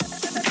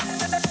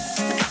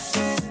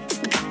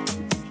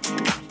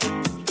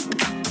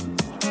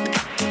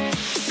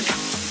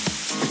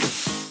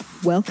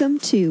Welcome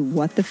to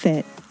What the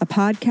Fit, a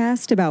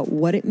podcast about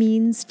what it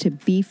means to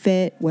be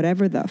fit,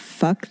 whatever the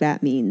fuck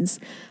that means.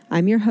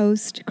 I'm your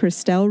host,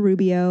 Christelle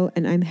Rubio,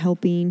 and I'm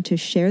helping to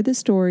share the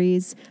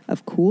stories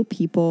of cool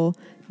people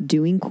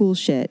doing cool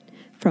shit,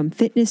 from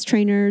fitness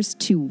trainers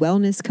to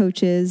wellness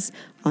coaches,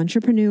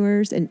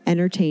 entrepreneurs, and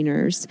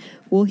entertainers.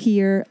 We'll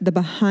hear the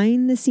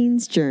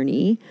behind-the-scenes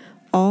journey,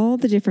 all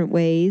the different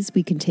ways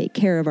we can take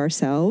care of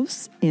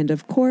ourselves, and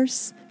of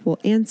course, we'll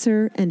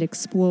answer and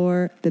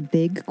explore the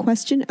big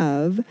question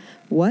of,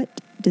 what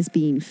does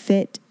being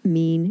fit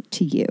mean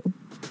to you?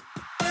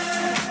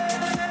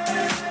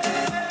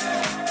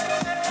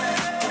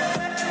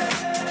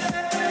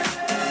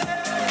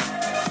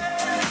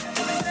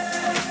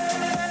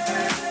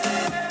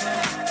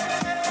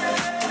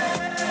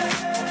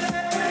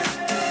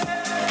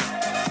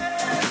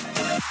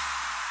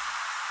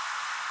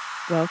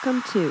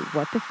 Welcome to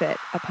What the Fit,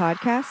 a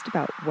podcast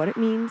about what it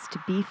means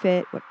to be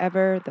fit,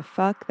 whatever the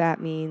fuck that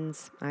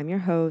means. I'm your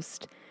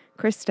host,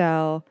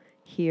 Christelle,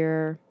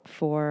 here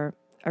for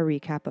a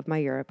recap of my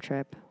Europe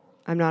trip.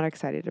 I'm not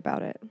excited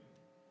about it.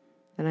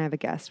 And I have a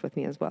guest with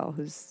me as well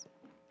who's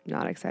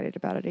not excited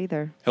about it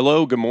either.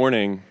 Hello, good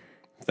morning.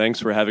 Thanks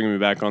for having me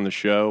back on the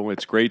show.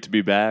 It's great to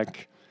be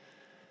back.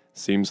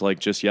 Seems like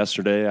just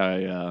yesterday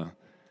I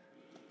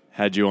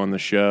had you on the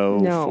show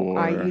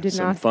you did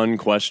some not fun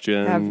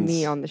questions. Have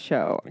me on the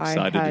show.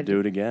 Excited to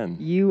do it again.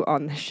 You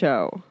on the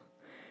show.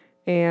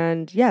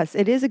 And yes,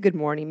 it is a good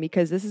morning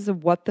because this is a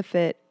What the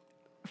Fit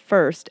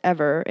first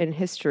ever in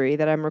history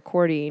that I'm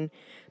recording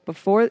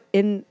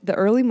in the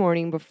early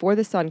morning before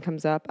the sun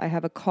comes up. I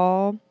have a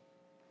call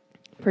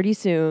pretty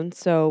soon,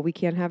 so we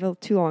can't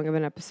have too long of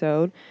an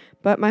episode.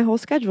 But my whole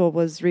schedule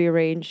was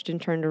rearranged and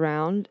turned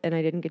around, and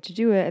I didn't get to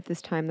do it at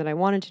this time that I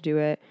wanted to do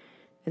it.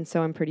 And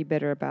so I'm pretty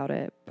bitter about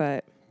it,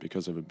 but...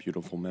 Because of a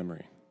beautiful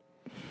memory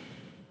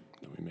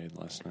that we made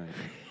last night.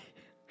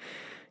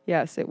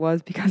 Yes, it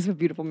was because of a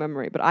beautiful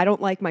memory. But I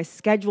don't like my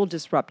schedule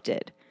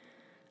disrupted.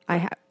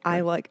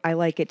 I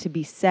like it to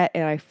be set,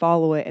 and I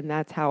follow it, and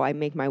that's how I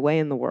make my way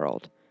in the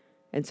world.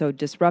 And so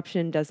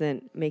disruption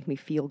doesn't make me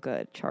feel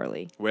good,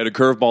 Charlie. We had a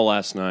curveball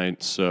last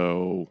night,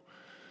 so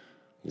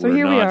we're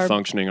here we not are.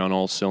 Functioning on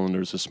all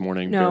cylinders this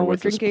morning. No, Bear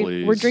with us,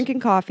 please. We're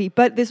drinking coffee.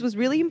 But this was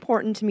really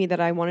important to me that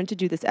I wanted to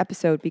do this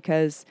episode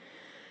because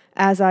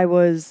as I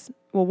was,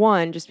 well,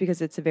 one, just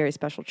because it's a very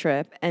special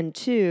trip, and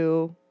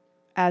two,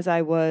 as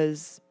I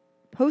was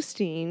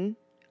posting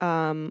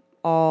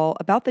all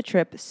about the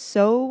trip,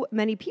 so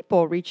many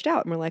people reached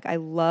out and were like, I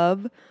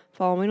love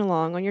following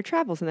along on your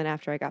travels. And then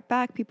after I got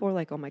back, people were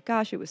like, oh my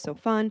gosh, it was so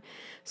fun.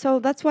 So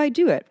that's why I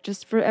do it,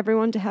 just for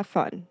everyone to have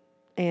fun.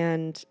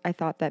 And I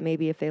thought that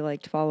maybe if they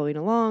liked following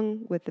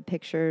along with the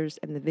pictures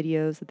and the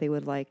videos, that they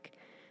would like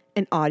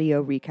an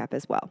audio recap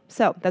as well.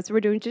 So that's what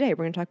we're doing today.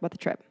 We're going to talk about the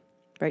trip.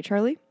 Right,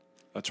 Charlie?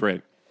 That's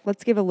right.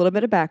 Let's give a little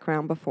bit of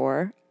background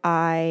before.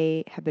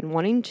 I have been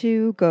wanting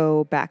to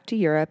go back to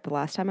Europe. The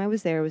last time I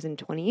was there was in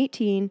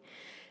 2018,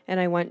 and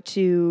I went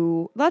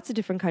to lots of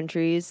different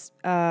countries.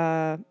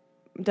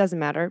 Doesn't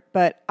matter,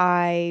 but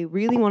I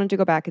really wanted to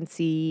go back and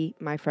see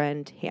my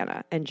friends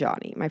Hannah and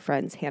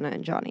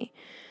Johnny,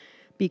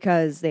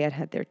 because they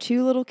had their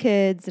two little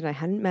kids and I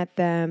hadn't met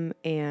them,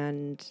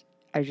 and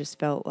I just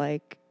felt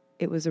like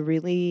it was a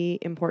really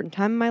important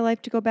time in my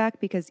life to go back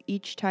because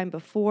each time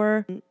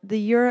before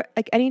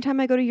anytime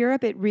I go to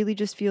Europe, it really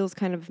just feels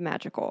kind of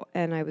magical,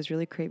 and I was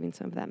really craving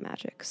some of that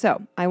magic.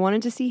 So I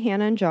wanted to see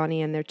Hannah and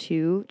Johnny and their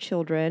two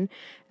children,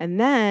 and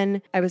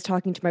then I was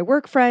talking to my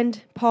work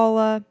friend,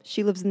 Paula.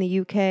 She lives in the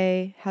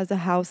UK, has a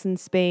house in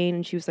Spain,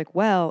 and she was like,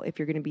 well, if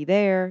you're going to be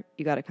there,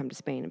 you got to come to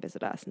Spain and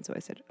visit us. And so I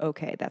said,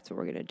 okay, that's what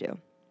we're going to do.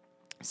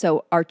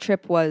 So our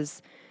trip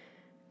was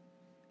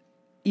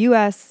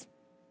U.S.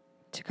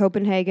 to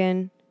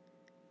Copenhagen,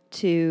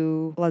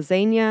 to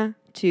Lasagna,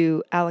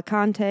 to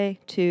Alicante,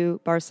 to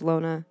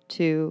Barcelona,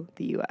 to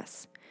the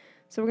U.S.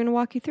 So we're going to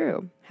walk you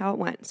through how it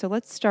went. So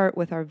let's start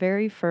with our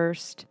very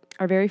first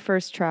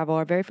travel,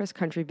 our very first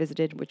country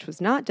visited, which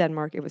was not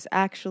Denmark. It was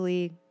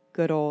actually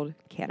good old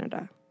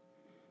Canada.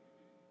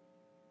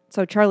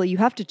 So, Charlie, you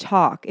have to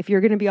talk. If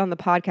you're going to be on the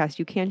podcast,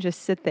 you can't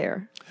just sit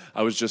there.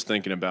 I was just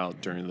thinking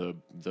about during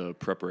the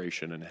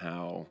preparation and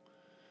how,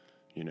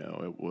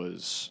 it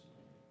was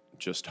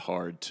just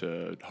hard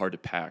to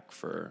pack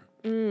for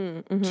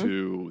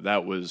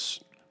that was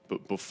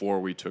before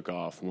we took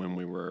off, when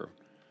we were,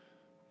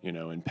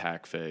 in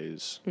pack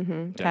phase.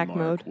 Denmark pack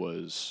mode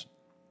was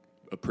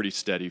a pretty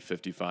steady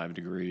 55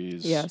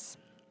 degrees. Yes.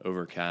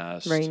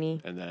 Overcast.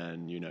 Rainy. And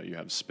then, you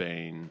have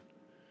Spain.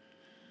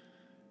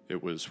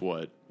 It was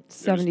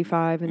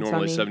 75 and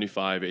normally sunny.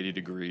 75, 80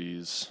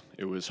 degrees.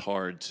 It was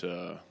hard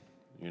to,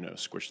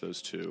 squish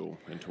those two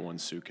into one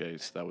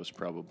suitcase. That was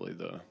probably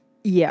the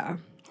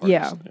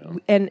hardest.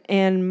 Yeah.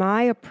 And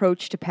my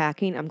approach to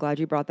packing, I'm glad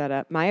you brought that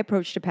up. My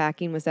approach to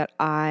packing was that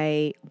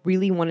I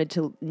really wanted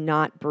to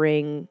not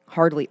bring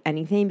hardly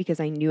anything because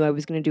I knew I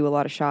was going to do a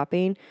lot of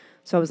shopping.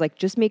 So I was like,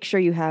 just make sure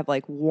you have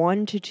like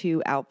 1 to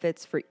 2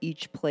 outfits for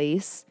each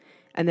place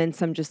and then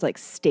some just like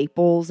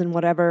staples and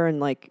whatever, and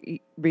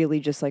like really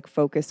just like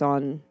focus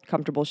on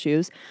comfortable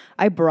shoes.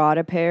 I brought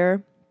a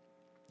pair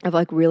of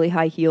like really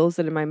high heels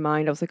that in my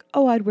mind I was like,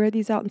 oh, I'd wear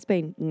these out in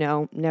Spain.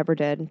 No, never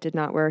did. Did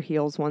not wear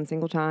heels one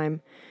single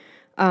time.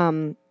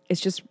 It's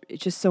just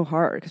so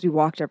hard because we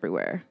walked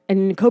everywhere.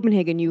 And in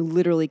Copenhagen, you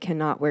literally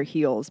cannot wear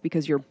heels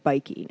because you're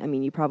biking. I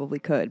mean, you probably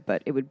could,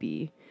 but it would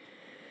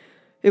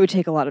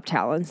take a lot of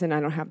talents, and I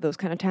don't have those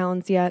kind of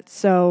talents yet.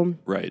 So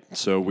right.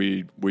 So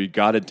we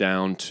got it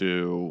down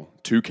to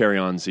 2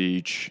 carry-ons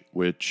each,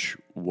 which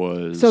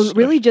was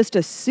really just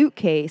a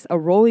suitcase, a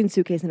rolling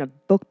suitcase, and a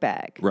book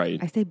bag. Right.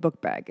 I say book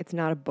bag. It's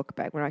not a book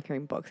bag. We're not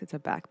carrying books. It's a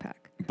backpack.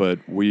 But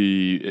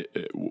we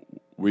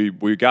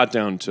got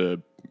down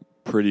to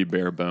pretty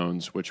bare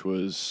bones, which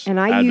was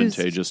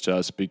advantageous to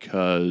us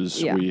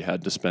because we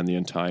had to spend the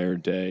entire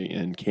day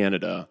in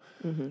Canada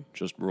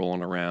just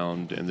rolling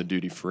around in the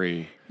duty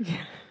free. Yeah.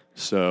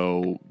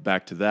 So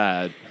back to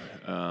that,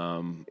 I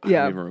don't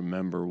even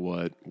remember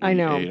what we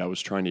ate. I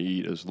was trying to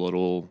eat as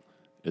little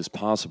as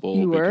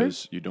possible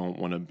because you don't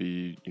want to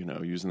be,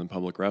 using the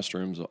public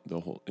restrooms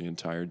the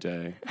entire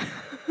day.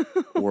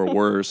 Or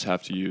worse,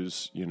 have to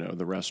use,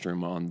 the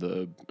restroom on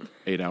the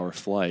 8-hour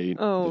flight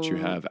that you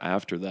have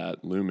after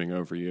that looming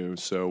over you.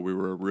 So we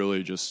were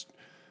really just,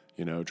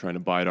 trying to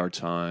bide our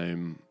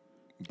time.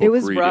 It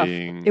was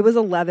reading. Rough. It was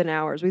 11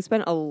 hours. We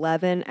spent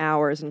 11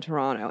 hours in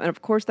Toronto. And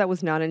of course, that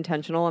was not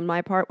intentional on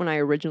my part. When I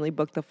originally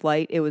booked the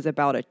flight, it was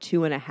about a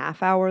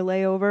 2.5-hour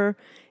layover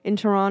in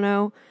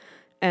Toronto.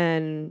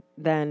 And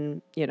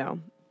then,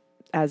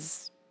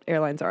 as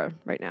airlines are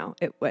right now,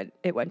 it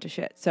went to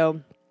shit.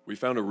 So we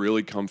found a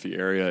really comfy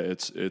area.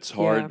 It's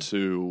hard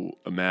to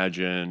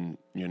imagine,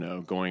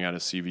 going out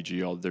of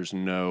CVG. There's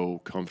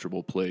no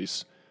comfortable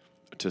place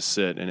to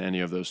sit in any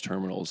of those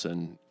terminals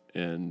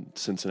in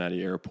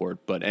Cincinnati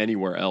Airport, but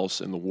anywhere else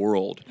in the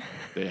world,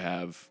 they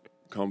have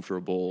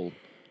comfortable,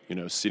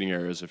 seating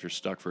areas if you're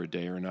stuck for a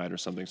day or a night or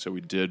something. So we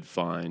did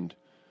find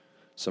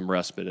some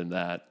respite in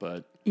that,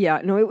 but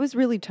yeah, no, it was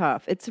really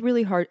tough. It's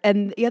really hard.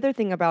 And the other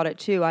thing about it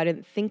too, I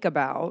didn't think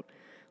about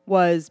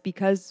was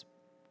because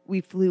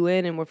we flew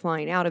in and we're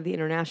flying out of the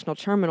international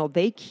terminal,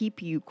 they keep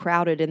you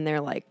crowded in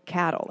there like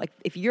cattle. Like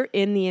if you're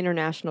in the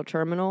international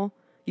terminal,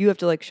 you have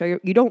to like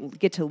you don't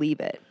get to leave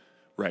it.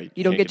 Right.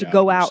 You don't get to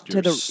go out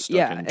to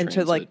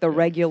to like the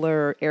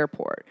regular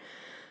airport.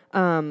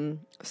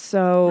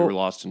 So we were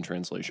lost in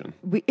translation.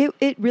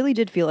 It really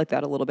did feel like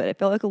that a little bit. It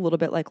felt like a little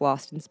bit like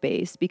Lost in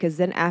Space, because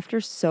then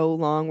after so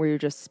long where you're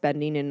just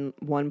spending in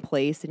one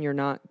place and you're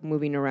not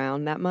moving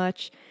around that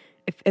much,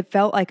 it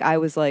felt like I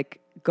was like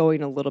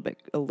going a little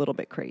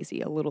bit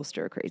crazy, a little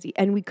stir crazy.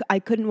 And I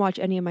couldn't watch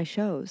any of my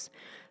shows.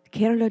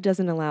 Canada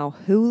doesn't allow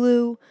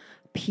Hulu,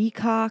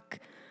 Peacock,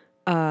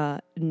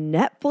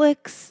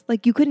 Netflix.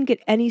 Like you couldn't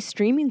get any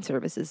streaming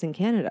services in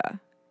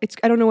Canada.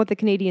 I don't know what the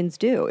Canadians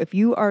do. If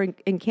you are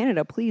in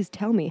Canada, please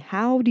tell me,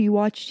 how do you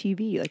watch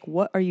TV? Like,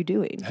 what are you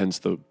doing? Hence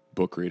the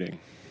book reading.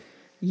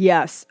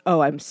 Yes.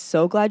 Oh, I'm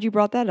so glad you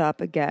brought that up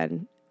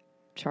again,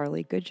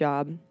 Charlie. Good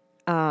job.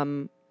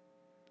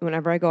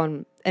 Whenever I go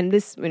on, and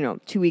this,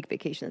 2-week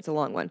vacation, it's a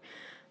long one.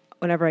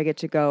 Whenever I get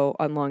to go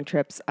on long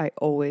trips, I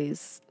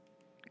always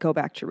go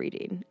back to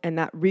reading. And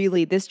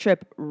this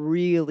trip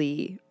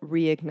really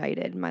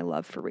reignited my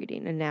love for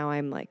reading. And now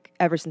I'm like,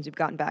 ever since we've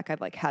gotten back, I've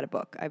like had a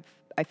book.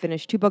 I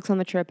finished 2 books on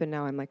the trip, and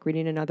now I'm like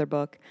reading another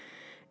book.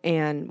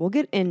 And we'll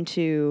get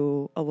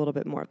into a little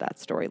bit more of that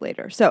story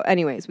later. So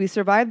anyways, we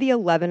survived the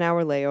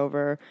 11-hour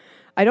layover.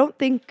 I don't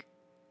think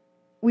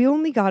we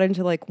only got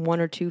into like 1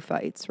 or 2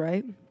 fights,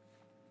 right?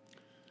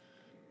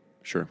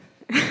 Sure.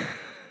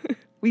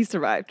 We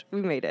survived.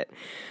 We made it.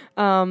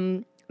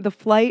 The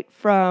flight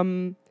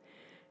from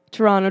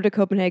Toronto to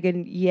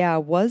Copenhagen,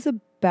 was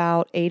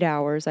about 8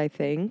 hours, I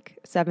think,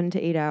 7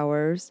 to 8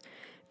 hours.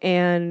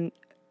 And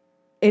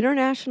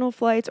international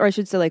flights, or I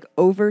should say like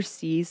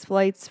overseas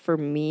flights, for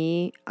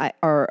me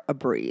are a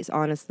breeze.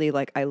 Honestly,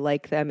 like I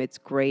like them. It's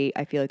great.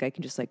 I feel like I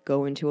can just like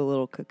go into a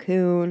little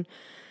cocoon.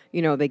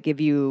 They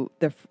give you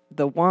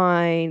the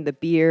wine, the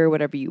beer,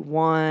 whatever you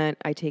want.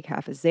 I take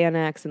half a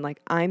Xanax and like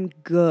I'm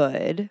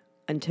good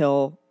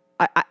until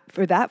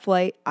for that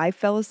flight, I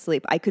fell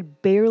asleep. I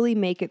could barely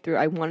make it through.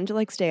 I wanted to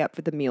like stay up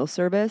for the meal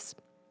service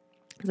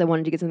because I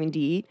wanted to get something to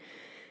eat.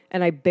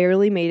 And I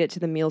barely made it to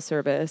the meal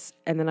service.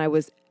 And then I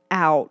was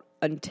out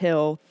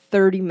until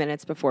 30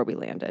 minutes before we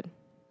landed.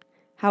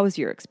 How was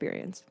your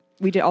experience?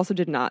 We're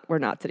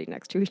not sitting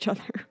next to each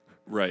other.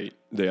 Right.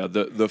 Yeah.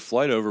 The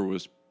flight over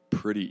was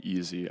pretty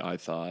easy, I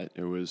thought.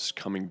 It was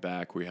coming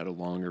back. We had a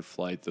longer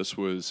flight. This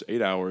was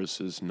 8 hours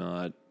is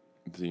not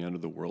the end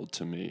of the world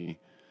to me.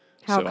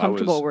 How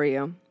comfortable were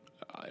you?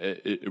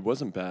 It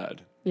wasn't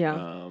bad.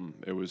 Yeah.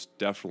 It was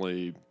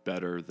definitely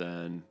better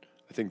than,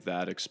 I think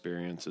that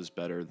experience is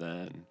better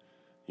than,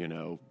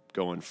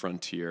 going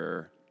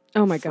Frontier.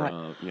 Oh my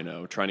God.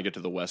 Trying to get to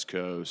the West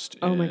Coast.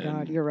 Oh my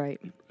God, you're right.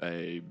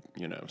 A,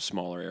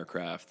 smaller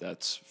aircraft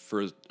that's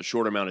for a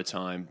short amount of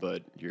time,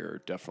 but you're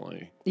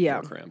definitely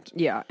cramped.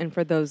 Yeah. And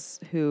for those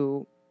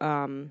who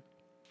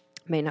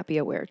may not be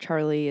aware,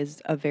 Charlie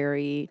is a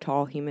very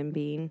tall human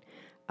being.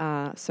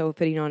 So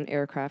fitting on an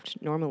aircraft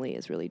normally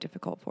is really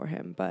difficult for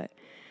him. But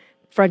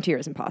Frontier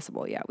is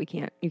impossible. Yeah, you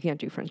can't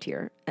do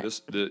Frontier.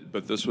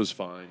 But this was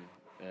fine.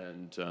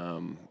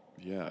 And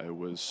yeah, it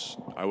was.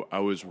 I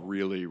was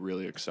really,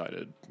 really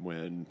excited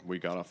when we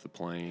got off the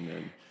plane,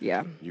 and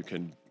Yeah. you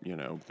can,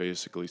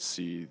 basically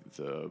see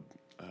the.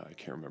 I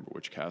can't remember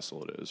which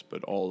castle it is,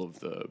 but all of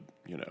the,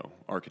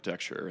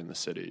 architecture in the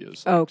city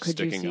is Could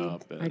sticking you see?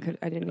 up. And,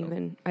 I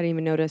didn't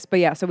even notice. But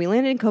yeah, so we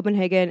landed in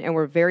Copenhagen, and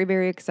we're very,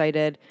 very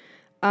excited.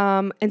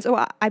 And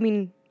so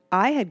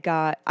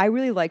I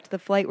really liked the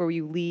flight where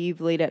you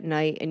leave late at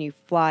night and you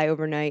fly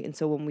overnight. And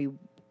so when we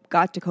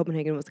got to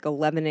Copenhagen, it was like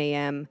 11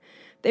 a.m.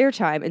 their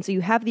time. And so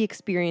you have the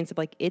experience of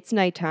like, it's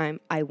nighttime.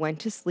 I went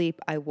to sleep.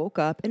 I woke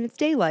up and it's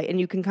daylight. And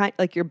you can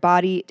your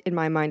body, in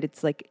my mind,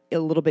 it's like a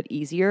little bit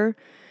easier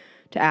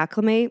to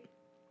acclimate.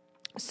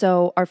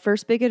 So our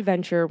first big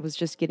adventure was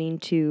just getting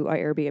to our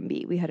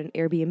Airbnb. We had an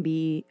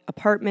Airbnb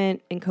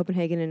apartment in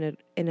Copenhagen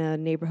in a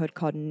neighborhood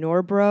called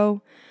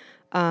Nørrebro.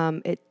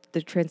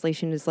 The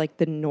translation is like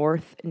the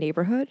North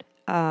neighborhood.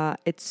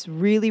 It's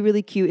really,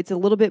 really cute. It's a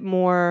little bit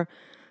more,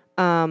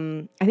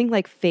 I think,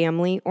 like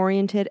family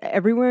oriented.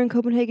 Everywhere in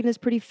Copenhagen is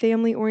pretty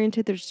family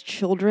oriented. There's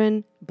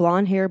children,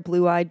 blonde hair,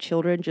 blue-eyed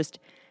children just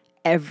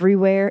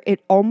everywhere.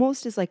 It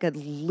almost is like a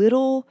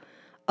little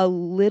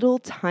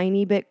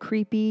tiny bit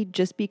creepy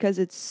just because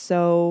it's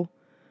so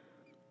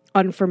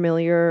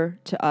unfamiliar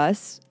to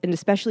us, and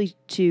especially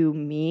to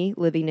me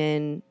living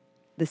in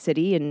the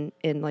city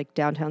in like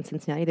downtown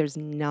Cincinnati. There's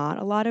not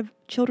a lot of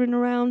children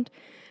around.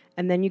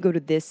 And then you go to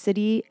this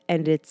city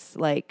and it's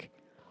like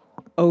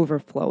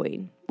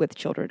overflowing with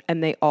children,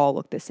 and they all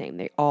look the same.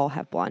 They all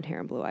have blonde hair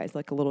and blue eyes,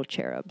 like little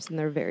cherubs, and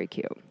they're very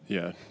cute.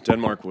 Yeah,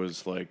 Denmark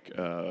was like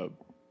a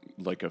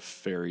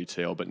fairy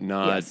tale, but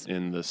not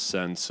in the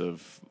sense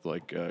of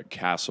like a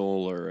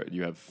castle, or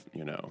you have,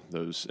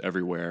 those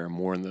everywhere,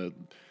 more in the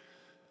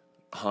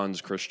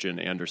Hans Christian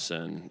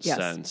Andersen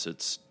sense.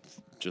 It's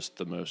just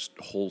the most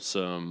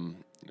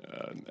wholesome.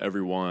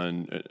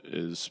 Everyone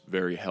is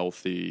very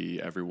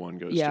healthy. Everyone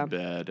goes to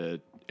bed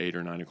at 8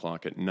 or 9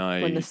 o'clock at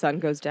night. When the sun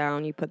goes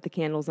down, you put the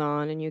candles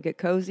on and you get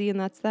cozy, and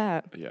that's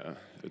that. Yeah,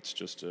 it's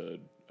just a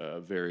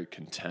very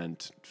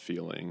content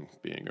feeling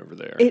being over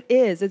there. It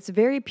is. It's a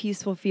very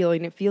peaceful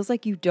feeling. It feels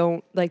like you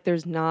don't, like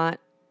there's not,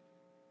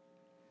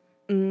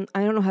 I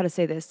don't know how to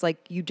say this. Like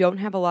you don't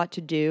have a lot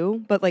to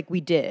do, but like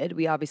we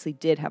obviously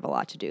did have a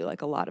lot to do,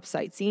 like a lot of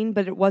sightseeing,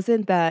 but it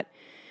wasn't that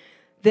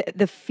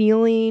the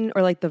feeling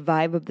or like the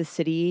vibe of the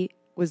city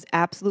was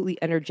absolutely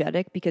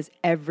energetic because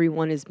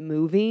everyone is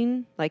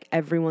moving, like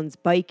everyone's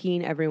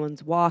biking,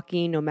 everyone's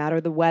walking, no matter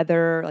the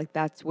weather. Like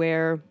that's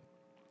where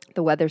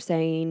the weather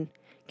saying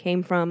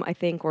came from, I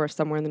think, or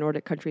somewhere in the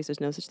Nordic countries, there's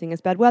no such thing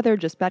as bad weather,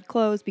 just bad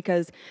clothes,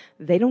 because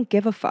they don't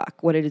give a fuck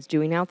what it is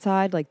doing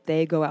outside. Like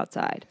they go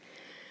outside.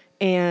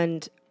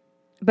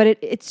 But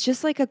it's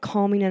just like a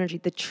calming energy.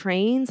 The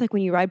trains, like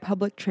when you ride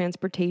public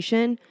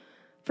transportation,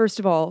 first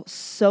of all,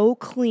 so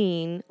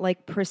clean,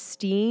 like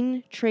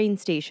pristine train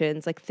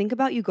stations. Like think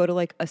about you go to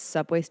like a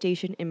subway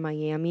station in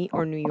Miami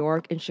or New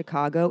York and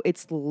Chicago.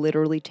 It's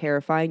literally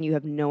terrifying. You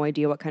have no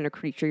idea what kind of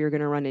creature you're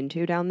going to run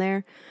into down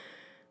there.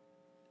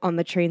 On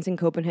the trains in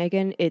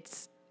Copenhagen,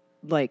 it's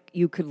like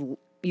you could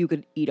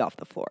eat off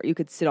the floor. You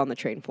could sit on the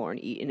train floor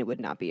and eat and it would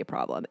not be a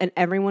problem. And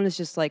everyone is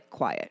just like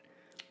quiet,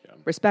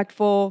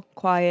 respectful,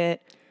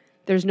 quiet.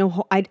 There's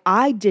no,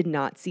 I did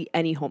not see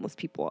any homeless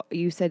people.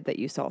 You said that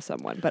you saw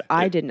someone, but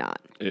I did not.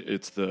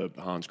 It's the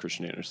Hans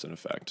Christian Andersen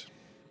effect.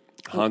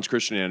 Hans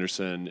Christian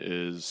Andersen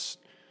is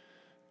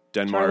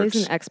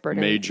Denmark's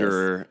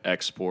major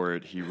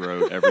export. He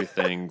wrote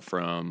everything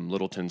from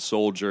Little Tin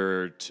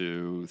Soldier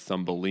to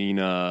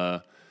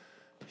Thumbelina.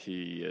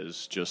 He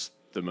is just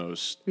the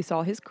most... We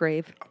saw his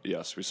grave.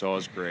 Yes, we saw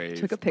his grave.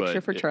 Took a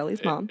picture for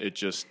Charlie's mom.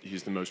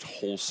 He's the most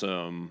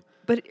wholesome...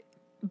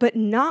 But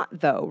not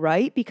though,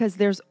 right? Because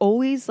there's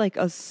always like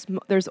a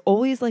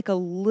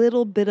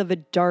little bit of a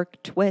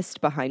dark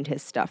twist behind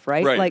his stuff,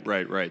 right?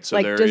 Right. So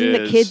like, doesn't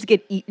the kids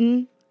get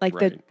eaten? Like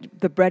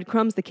the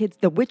breadcrumbs,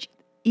 the witch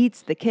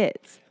eats the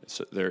kids.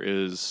 So there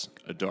is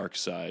a dark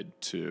side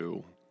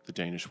to the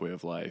Danish way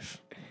of life.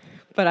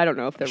 But I don't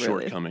know if they're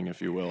shortcoming,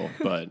 if you will.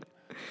 But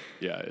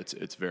yeah,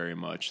 it's very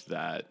much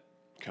that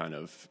kind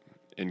of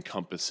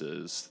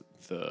encompasses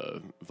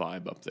the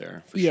vibe up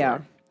there. For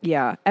sure.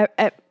 Yeah.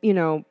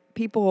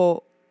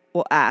 People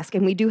will ask,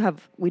 and we do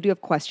have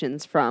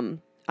questions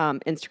from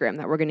Instagram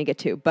that we're going to get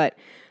to, but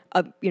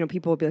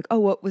people will be like, oh,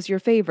 what was your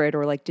favorite?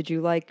 Or like, did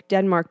you like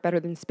Denmark better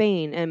than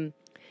Spain? And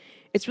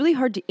it's really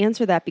hard to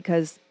answer that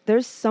because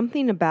there's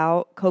something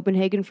about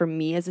Copenhagen for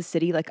me as a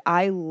city. Like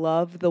I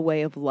love the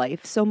way of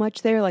life so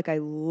much there. Like I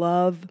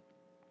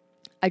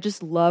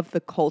just love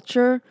the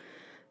culture,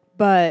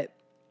 but...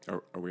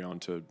 Are we on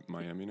to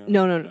Miami now?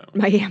 No.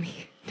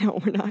 Miami.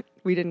 No, we're not.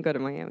 We didn't go to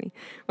Miami.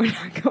 We're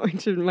not going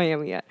to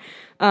Miami yet.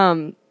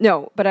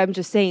 No, but I'm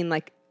just saying,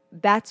 like,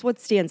 that's what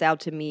stands out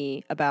to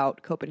me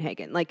about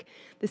Copenhagen. Like,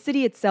 the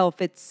city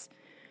itself, it's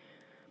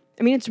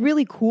I mean, it's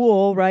really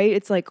cool, right?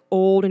 It's like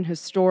old and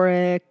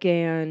historic,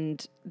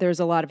 and there's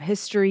a lot of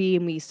history,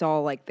 and we saw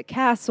like the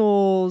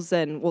castles,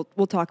 and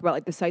we'll talk about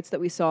like the sites that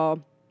we saw.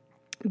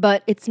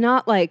 But it's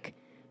not like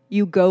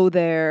you go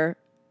there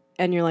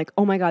and you're like,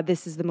 oh my God,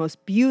 this is the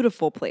most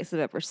beautiful place I've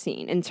ever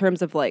seen in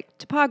terms of like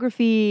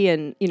topography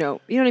and, you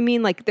know what I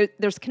mean? Like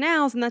there's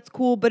canals and that's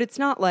cool, but it's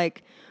not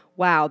like,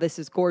 wow, this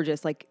is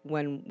gorgeous. Like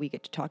when we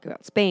get to talk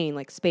about Spain,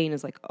 like Spain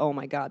is like, oh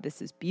my God,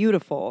 this is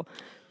beautiful.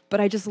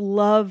 But I just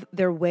love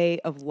their way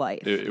of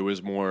life. It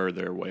was more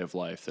their way of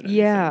life than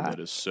anything that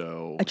is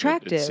so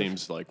attractive. It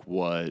seems like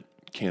what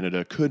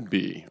Canada could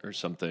be or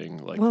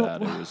something like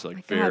that. It was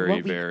like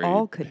very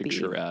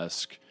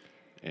picturesque.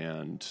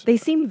 And they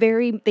seem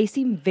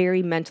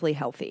very mentally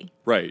healthy.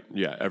 Right.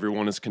 Yeah.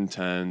 Everyone is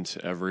content.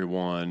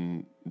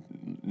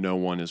 No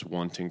one is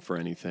wanting for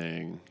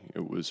anything.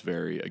 It was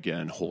very,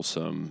 again,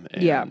 wholesome.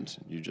 And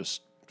you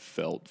just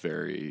felt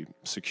very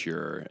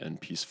secure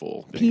and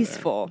peaceful.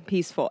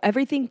 Peaceful.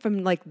 Everything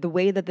from like the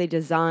way that they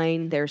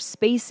design their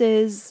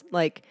spaces,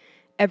 like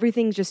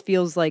everything just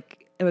feels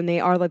like, when they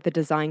are like the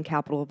design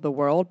capital of the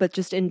world, but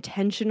just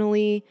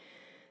intentionally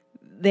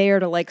there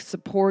to like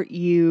support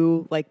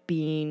you like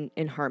being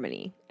in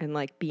harmony and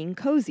like being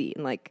cozy.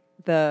 And like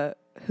the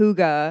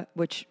hygge,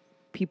 which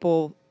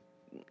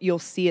you'll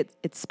see it's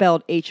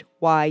spelled Hygge,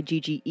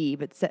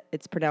 but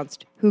it's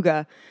pronounced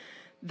hygge.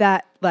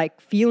 That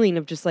like feeling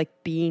of just like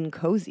being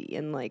cozy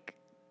and like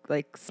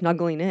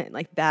snuggling in,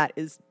 like that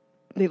is,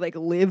 they like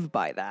live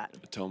by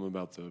that. Tell them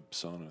about the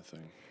sauna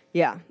thing.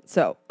 Yeah.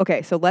 So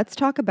let's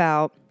talk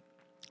about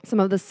some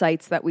of the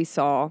sites that we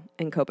saw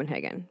in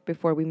Copenhagen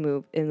before we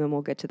move, and then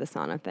we'll get to the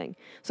sauna thing.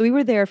 So we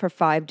were there for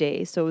 5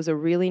 days, so it was a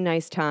really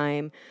nice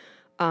time.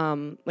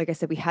 Like I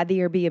said, we had the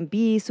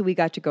Airbnb, so we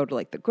got to go to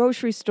like the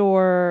grocery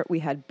store. We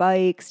had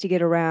bikes to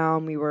get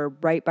around. We were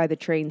right by the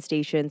train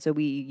station, so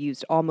we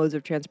used all modes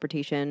of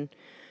transportation.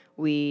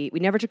 We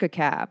never took a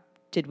cab,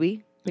 did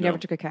we? We never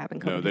took a cab in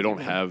Copenhagen. No, they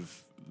don't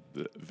have.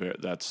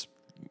 That's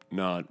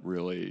not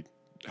really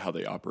how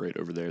they operate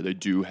over there. They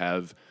do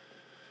have.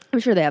 I'm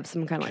sure they have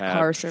some kind of like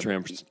car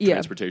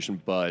transportation,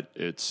 but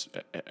it's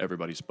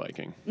everybody's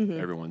biking. Mm-hmm.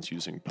 Everyone's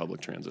using public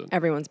transit.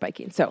 Everyone's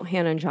biking. So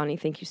Hannah and Johnny,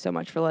 thank you so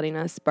much for letting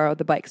us borrow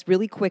the bikes.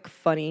 Really quick,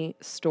 funny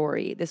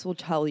story. This will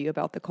tell you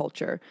about the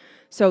culture.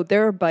 So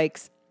there are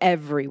bikes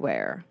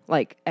everywhere,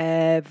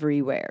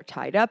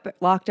 tied up,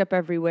 locked up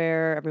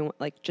everywhere. Everyone,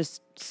 like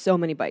just so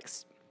many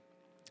bikes.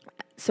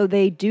 So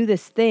they do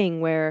this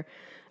thing where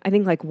I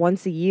think like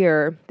once a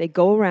year, they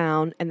go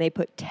around and they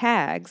put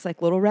tags,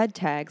 like little red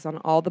tags on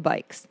all the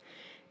bikes.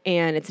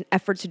 And it's an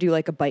effort to do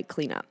like a bike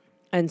cleanup.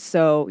 And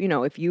so,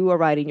 if you are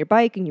riding your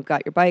bike and you've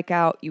got your bike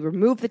out, you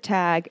remove the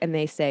tag and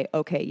they say,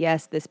 okay,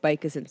 yes, this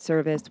bike is in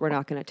service. We're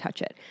not going to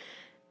touch it.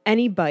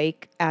 Any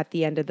bike at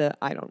the end of the,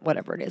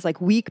 whatever it is,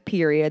 like week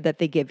period that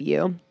they give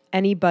you,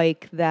 any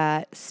bike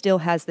that still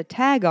has the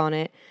tag on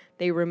it,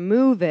 they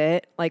remove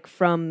it like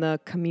from the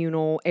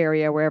communal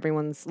area where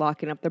everyone's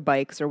locking up their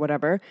bikes or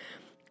whatever.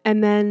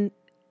 And then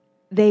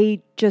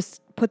they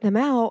just put them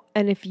out.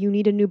 And if you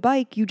need a new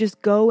bike, you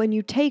just go and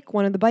you take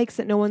one of the bikes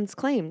that no one's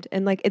claimed.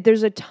 And like,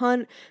 there's they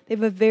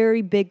have a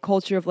very big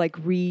culture of like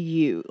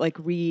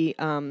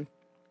recycled,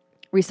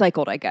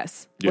 I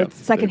guess. Yeah.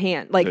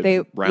 Secondhand.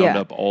 They round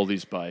up all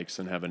these bikes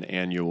and have an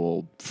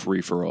annual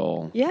free for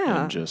all.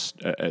 Yeah. And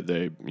just,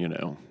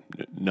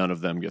 none of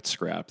them get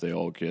scrapped. They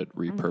all get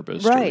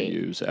repurposed or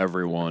reused.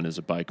 Everyone is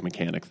a bike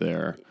mechanic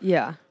there.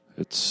 Yeah.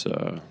 It's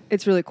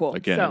really cool.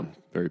 Again,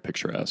 very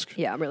picturesque.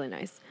 Yeah, really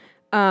nice.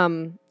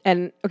 And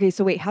okay,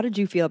 so wait, how did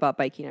you feel about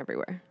biking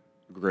everywhere?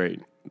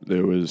 Great.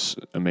 It was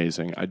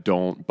amazing.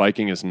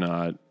 Biking is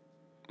not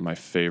my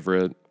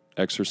favorite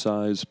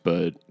exercise,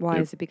 but why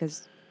is it?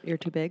 Because you're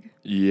too big?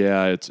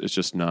 Yeah, it's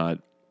just not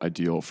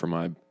ideal for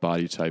my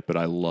body type, but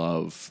I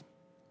love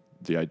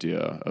the idea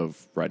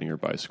of riding your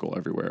bicycle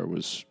everywhere.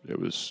 It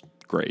was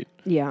great.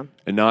 Yeah.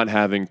 And not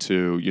having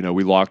to,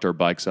 we locked our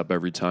bikes up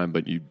every time,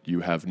 but you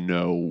have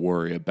no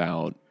worry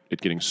about it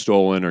getting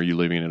stolen or you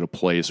leaving it at a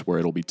place where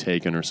it'll be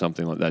taken or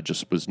something like that.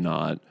 Just was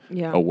not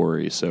a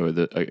worry. So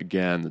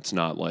again, it's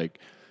not like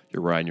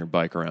you're riding your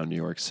bike around New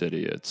York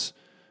City.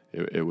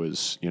 It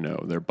was,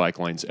 there are bike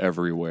lanes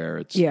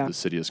everywhere. The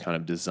city is kind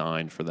of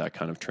designed for that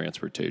kind of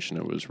transportation.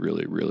 It was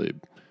really, really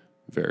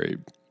very,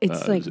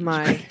 it's like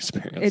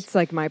experience. It's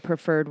like my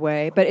preferred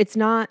way, but it's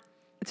not.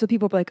 So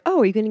people be like,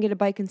 oh, are you going to get a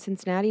bike in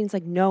Cincinnati? And it's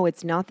like, no,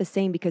 it's not the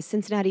same because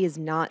Cincinnati is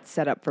not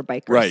set up for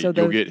bikers. Right. So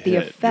the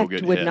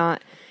effect would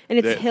not, and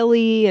it's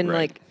hilly and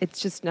like, it's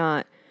just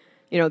not,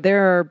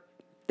 there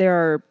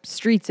are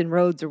streets and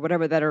roads or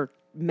whatever that are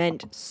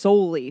meant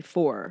solely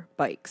for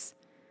bikes.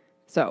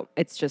 So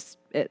it's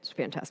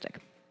fantastic.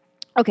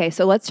 Okay.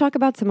 So let's talk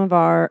about some of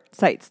our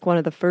sites. One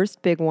of the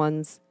first big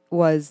ones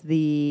was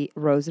the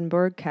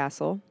Rosenborg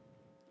Castle.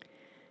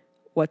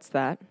 What's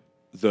that?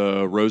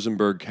 The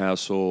Rosenborg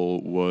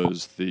Castle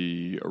was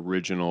the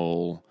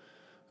original,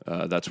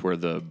 that's where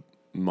the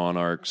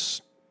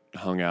monarchs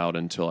hung out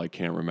until I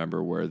can't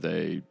remember where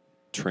they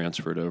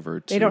transferred over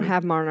to. They don't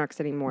have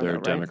monarchs anymore, their though,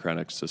 right?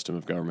 democratic system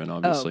of government,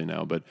 obviously,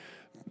 now. But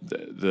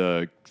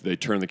they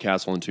turned the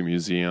castle into a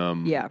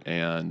museum. Yeah.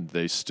 And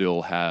they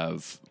still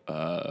have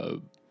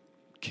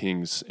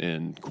kings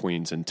and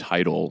queens in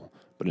title,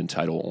 but in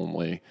title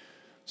only.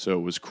 So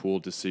it was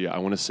cool to see. I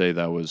want to say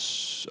that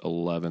was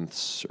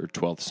 11th or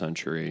 12th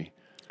century.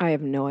 I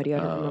have no idea.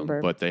 I don't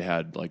remember. But they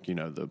had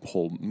the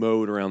whole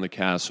moat around the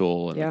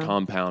castle and Yeah. the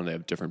compound. They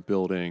have different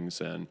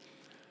buildings, and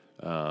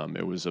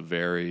it was a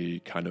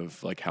very kind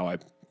of like how I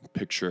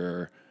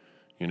picture,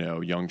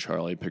 young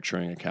Charlie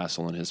picturing a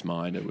castle in his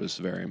mind. It was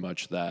very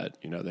much that,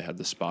 they had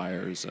the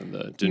spires and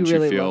didn't you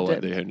really feel loved like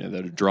it. they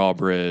had a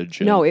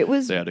drawbridge? And No, it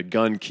was- they had a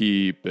gun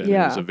keep, and it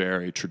Yeah. was a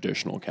very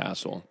traditional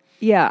castle.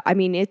 Yeah, I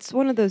mean, it's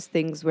one of those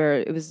things where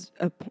it was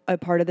a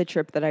part of the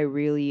trip that I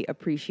really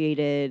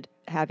appreciated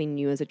having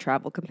you as a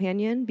travel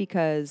companion,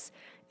 because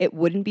it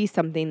wouldn't be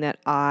something that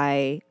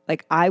I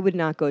would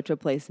not go to a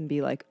place and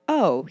be like,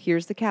 oh,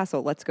 here's the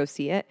castle, let's go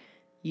see it.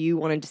 You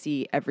wanted to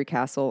see every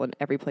castle and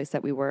every place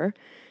that we were.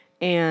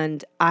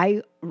 And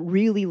I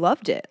really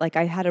loved it. Like,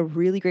 I had a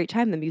really great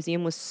time. The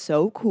museum was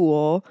so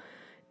cool.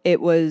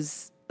 It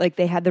was like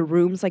they had the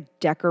rooms like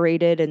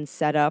decorated and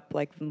set up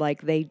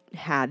like they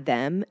had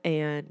them,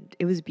 and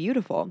it was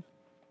beautiful.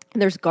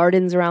 And there's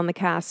gardens around the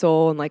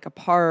castle and like a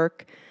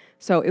park.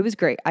 So it was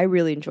great. I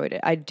really enjoyed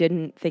it. I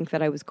didn't think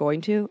that I was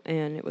going to,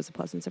 and it was a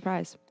pleasant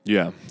surprise.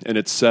 Yeah, and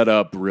it's set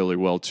up really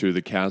well too.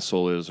 The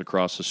castle is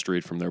across the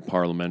street from their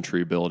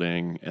parliamentary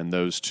building, and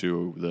those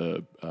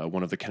two,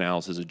 one of the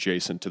canals is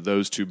adjacent to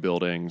those two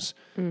buildings.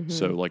 Mm-hmm.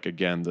 So, like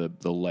again,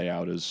 the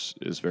layout is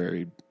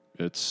very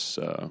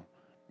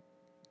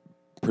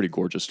pretty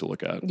gorgeous to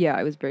look at. Yeah,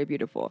 it was very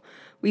beautiful.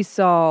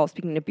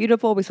 Speaking of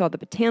beautiful, we saw the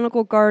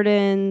botanical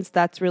gardens.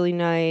 That's really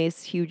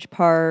nice. Huge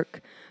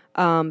park.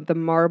 The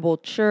Marble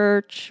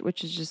Church,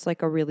 which is just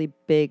like a really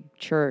big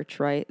church,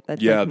 right?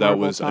 That's yeah, like that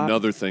marble was top.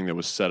 another thing that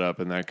was set up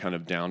in that kind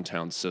of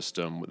downtown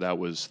system.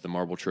 The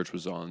Marble Church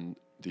was on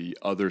the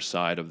other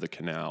side of the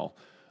canal,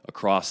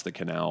 across the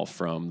canal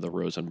from the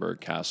Rosenborg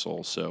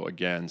Castle. So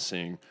again,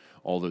 seeing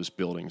all those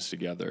buildings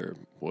together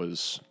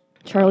was...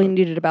 Charlie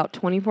needed about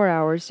 24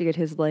 hours to get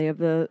his lay of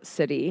the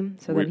city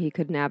so that he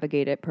could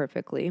navigate it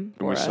perfectly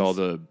for we us. saw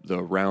the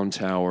Round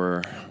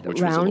Tower,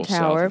 which was a Round little south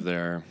Tower. of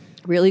there.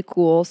 Really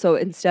cool. So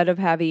instead of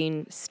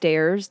having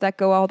stairs that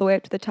go all the way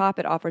up to the top,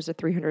 it offers a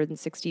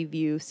 360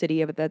 view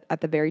city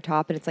at the very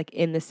top, and it's like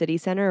in the city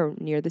center or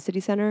near the city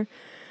center.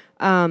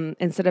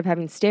 Instead of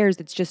having stairs,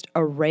 it's just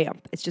a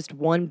ramp. It's just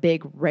one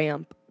big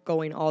ramp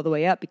going all the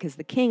way up because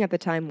the king at the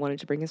time wanted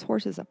to bring his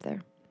horses up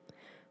there.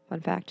 Fun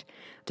fact.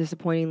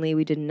 Disappointingly,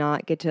 we did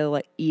not get to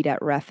eat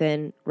at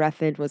Refn.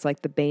 Refn was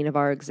like the bane of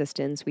our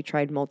existence. We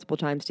tried multiple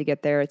times to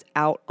get there. It's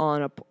out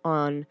on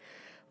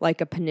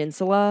a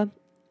peninsula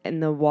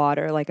in the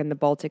water, like in the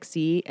Baltic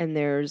Sea, and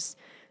there's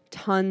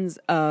tons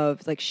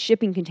of like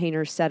shipping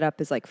containers set up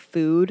as like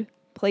food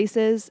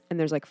places, and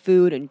there's like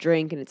food and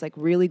drink, and it's like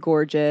really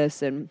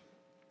gorgeous and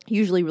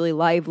usually really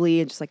lively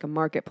and just like a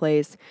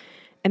marketplace.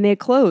 And they had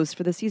closed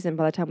for the season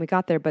by the time we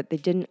got there, but they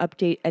didn't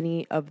update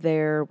any of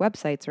their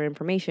websites or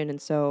information.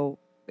 And so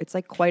it's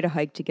like quite a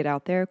hike to get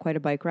out there, quite a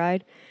bike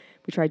ride.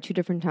 We tried 2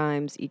 different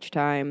times. Each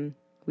time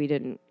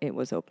it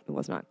was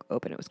not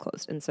open, it was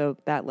closed. And so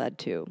that led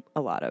to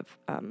a lot of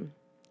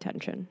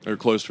tension. They were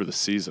closed for the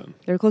season.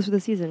 They were closed for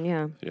the season,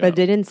 yeah. But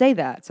they didn't say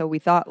that. So we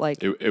thought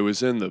it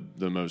was in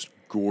the most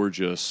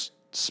gorgeous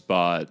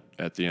spot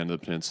at the end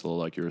of the peninsula,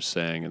 like you were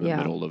saying, in the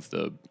middle of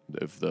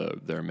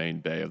their main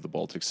bay of the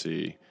Baltic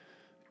Sea.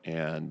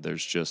 And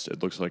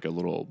it looks like a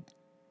little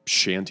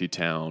shanty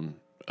town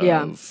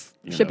of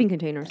shipping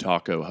containers,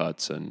 taco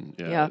huts, and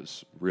it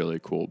was really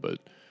cool, but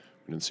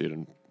we didn't see it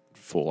in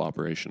full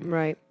operation.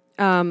 Right.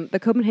 The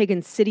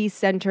Copenhagen city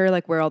center,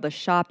 like where all the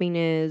shopping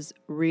is,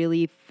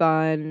 really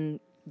fun.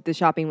 The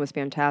shopping was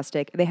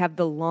fantastic. They have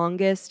the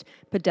longest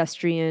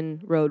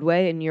pedestrian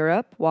walkway in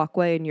Europe,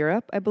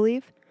 I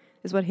believe,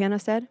 is what Hannah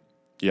said.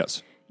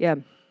 Yes. Yeah.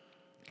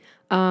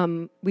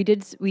 We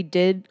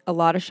did a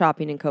lot of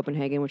shopping in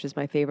Copenhagen, which is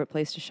my favorite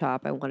place to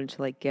shop. I wanted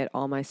to get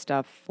all my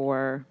stuff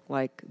for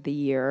the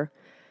year.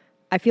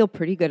 I feel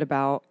pretty good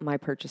about my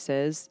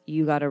purchases.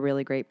 You got a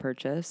really great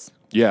purchase.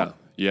 Yeah,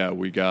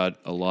 we got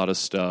a lot of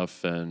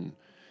stuff, and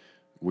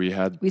we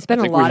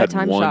spent a lot of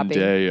time one shopping.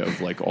 day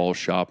of all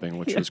shopping,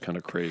 which was kind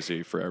of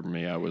crazy for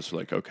me. I was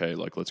like, okay,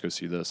 let's go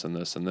see this and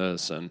this and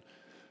this, and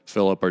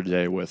fill up our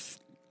day with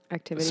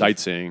activities,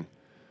 sightseeing.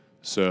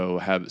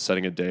 So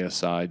setting a day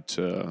aside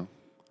to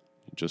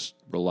just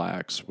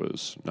relax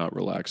was not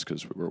relaxed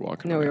because we were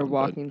walking around. No, we were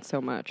walking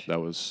so much.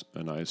 That was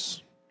a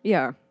nice...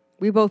 Yeah.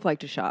 We both like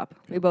to shop.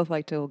 We both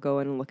like to go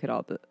in and look at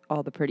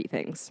all the pretty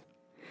things.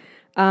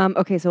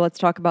 Okay, so let's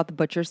talk about the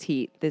Butcher's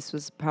Heat. This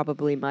was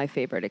probably my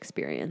favorite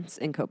experience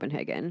in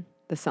Copenhagen,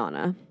 the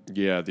sauna.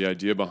 Yeah, the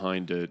idea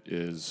behind it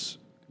is,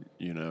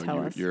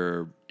 Tell us.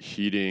 You're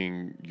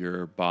heating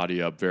your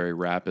body up very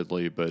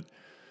rapidly, but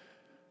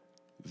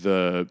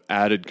the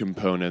added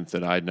component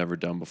that I'd never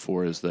done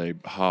before is they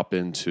hop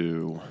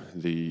into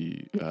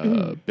the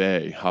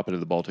bay, hop into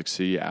the Baltic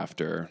Sea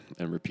after,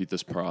 and repeat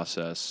this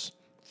process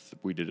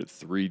we did it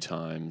 3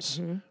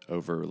 times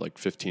over like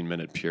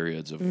 15-minute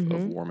periods of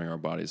warming our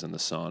bodies in the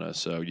sauna.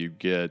 So you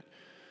get,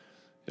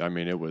 I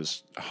mean, it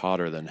was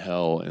hotter than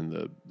hell in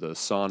the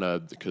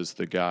sauna because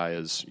the guy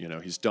is, you know,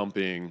 he's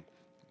dumping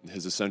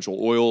his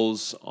essential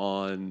oils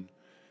on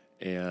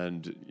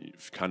and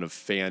kind of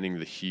fanning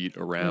the heat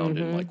around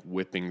and like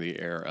whipping the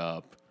air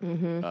up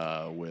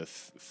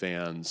with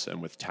fans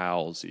and with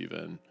towels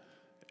even.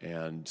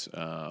 And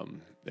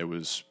it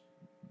was,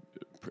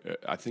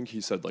 I think he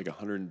said like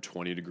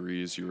 120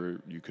 degrees you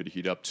could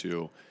heat up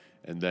to,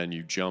 and then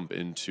you jump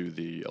into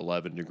the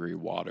 11-degree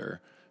water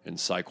and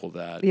cycle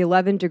that. The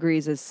 11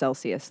 degrees is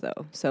Celsius,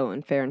 though. So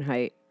in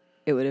Fahrenheit,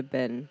 it would have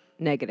been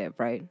negative,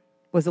 right?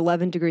 Was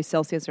 11 degrees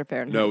Celsius or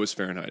Fahrenheit? No, it was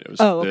Fahrenheit. It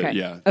was,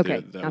 okay.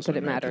 Okay. Not that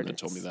it mattered. That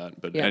told me that.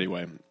 But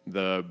anyway,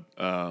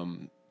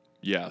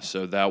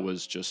 so that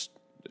was just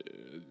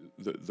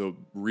the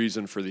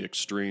reason for the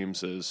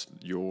extremes is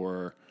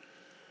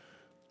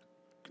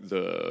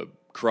the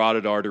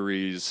carotid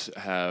arteries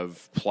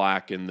have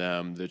plaque in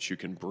them that you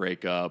can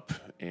break up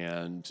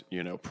and,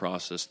 you know,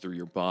 process through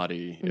your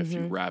body if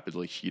you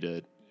rapidly heat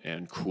it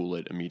and cool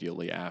it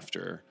immediately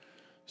after.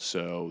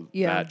 So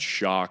that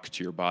shock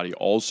to your body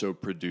also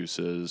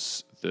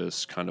produces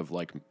this kind of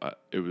like,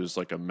 it was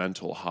like a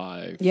mental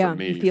high for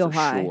me, you feel for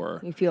high. sure.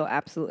 You feel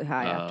absolutely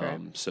high after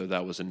it. So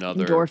that was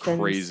another Endorphins.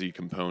 crazy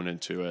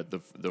component to it.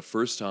 The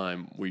first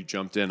time we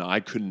jumped in,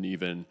 I couldn't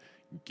even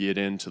get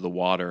into the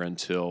water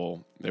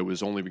until it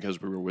was only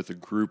because we were with a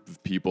group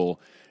of people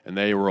and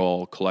they were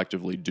all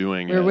collectively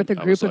doing it. We were with a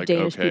group of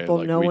Danish people.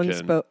 like no one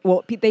spoke.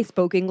 Well, they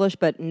spoke English,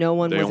 but no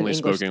one was an English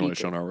speaker. They only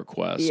spoke English on our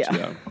request.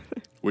 Yeah.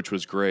 Which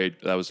was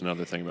great. That was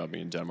another thing about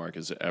being in Denmark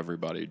is that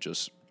everybody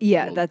just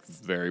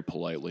that's very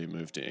politely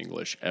moved to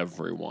English.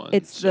 Everyone.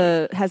 It's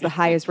has the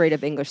highest rate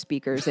of English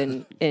speakers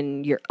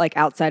in your like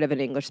outside of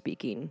an English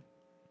speaking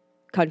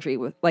country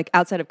with like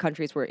outside of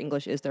countries where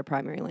English is their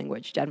primary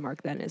language.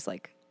 Denmark then is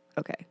like,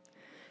 okay,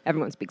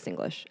 everyone speaks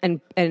English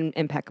and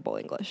impeccable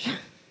English.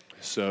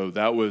 So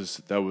that was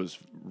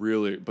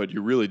really, but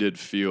you really did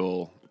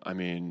feel, I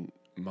mean,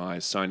 my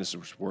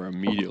sinuses were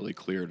immediately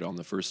cleared on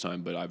the first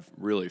time, but I've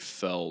really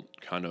felt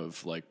kind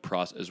of like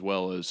as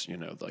well as, you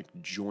know, like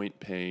joint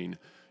pain,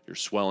 your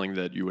swelling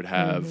that you would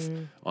have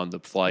on the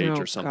flight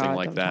or something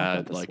like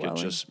that. Like swelling.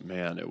 It just,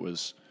 man,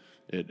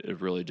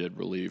 it really did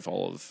relieve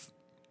all of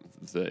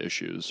the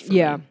issues for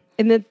me.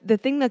 And the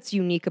thing that's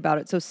unique about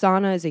it, so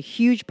sauna is a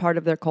huge part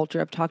of their culture.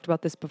 I've talked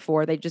about this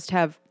before. They just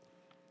have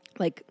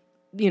like,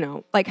 you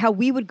know, like how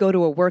we would go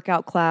to a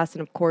workout class,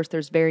 and of course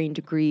there's varying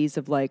degrees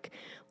of like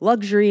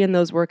luxury in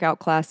those workout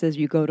classes.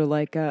 You go to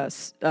like a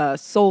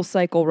Soul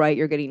Cycle, right?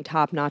 You're getting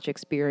top-notch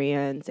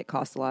experience. It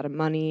costs a lot of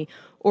money.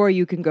 Or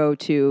you can go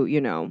to,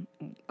 you know,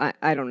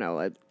 I don't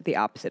know, the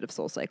opposite of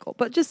Soul Cycle,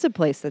 but just a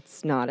place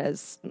that's not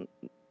as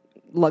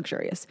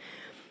luxurious.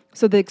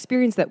 So the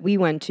experience that we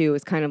went to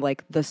is kind of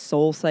like the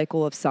Soul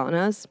Cycle of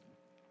saunas.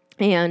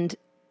 And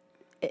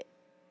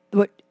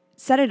what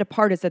set it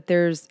apart is that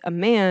there's a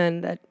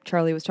man that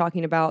Charlie was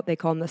talking about. They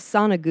call him the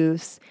Sauna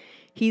Goose.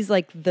 He's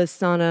like the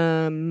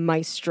sauna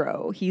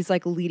maestro. He's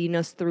like leading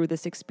us through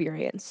this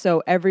experience.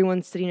 So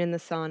everyone's sitting in the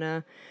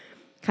sauna,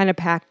 kind of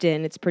packed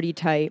in. It's pretty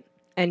tight.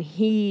 And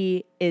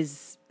he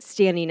is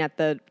standing at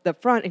the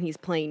front and he's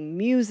playing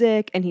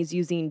music and he's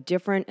using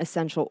different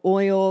essential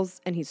oils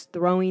and he's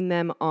throwing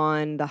them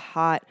on the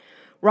hot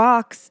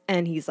rocks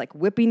and he's like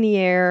whipping the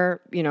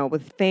air, you know,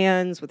 with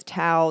fans, with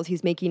towels.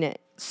 He's making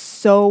it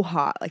so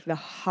hot, like the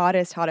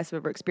hottest I've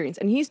ever experienced.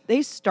 And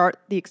they start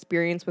the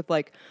experience with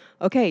like,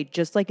 okay,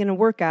 just like in a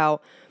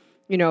workout,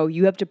 you know,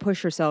 you have to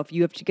push yourself.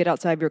 You have to get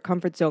outside of your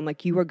comfort zone.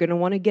 Like you are going to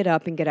want to get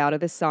up and get out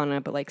of the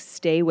sauna, but like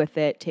stay with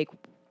it. Take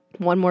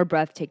one more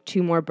breath, take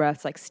 2 more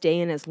breaths, like stay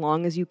in as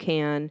long as you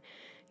can.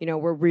 You know,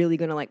 we're really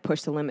going to like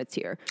push the limits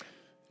here.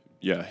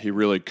 Yeah, he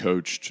really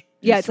coached.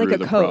 It's like a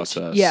coach.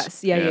 Process.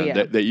 Yes,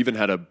 yeah. They even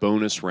had a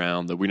bonus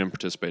round that we didn't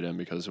participate in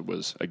because it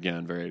was,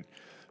 again, very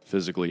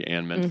physically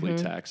and mentally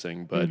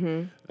taxing. But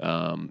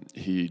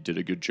he did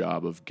a good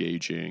job of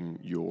gauging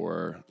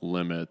your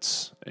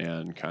limits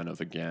and kind of,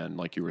 again,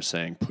 like you were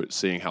saying,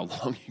 seeing how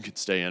long you could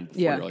stay in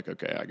before you're like,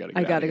 okay, I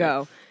got to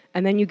go.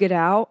 And then you get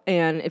out,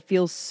 and it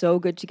feels so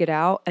good to get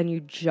out, and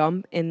you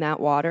jump in that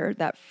water,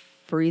 that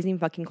freezing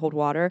fucking cold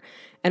water.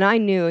 And I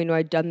knew, you know,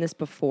 I'd done this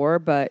before,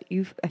 but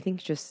I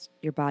think just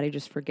your body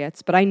just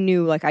forgets. But I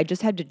knew, like, I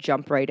just had to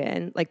jump right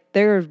in. Like,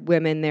 there are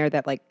women there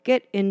that, like,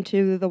 get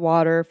into the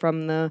water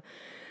from the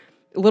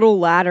little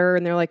ladder,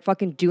 and they're, like,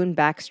 fucking doing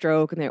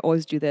backstroke, and they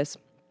always do this.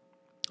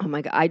 Oh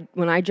my God.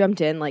 When I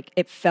jumped in, like,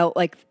 it felt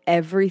like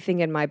everything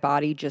in my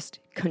body just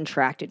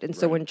contracted. And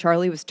so when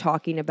Charlie was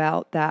talking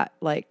about that,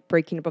 like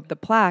breaking up of the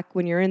plaque,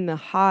 when you're in the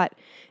hot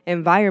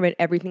environment,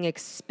 everything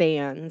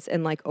expands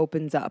and like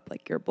opens up,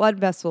 like your blood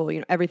vessel, you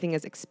know, everything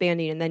is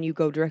expanding. And then you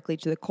go directly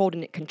to the cold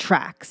and it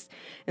contracts.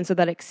 And so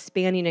that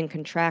expanding and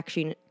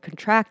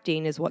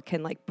contracting is what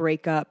can like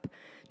break up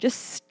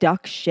just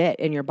stuck shit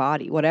in your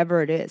body,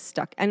 whatever it is,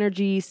 stuck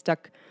energy,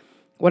 stuck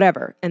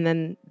whatever. And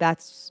then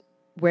that's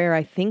where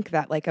I think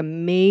that like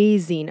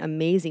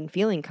amazing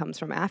feeling comes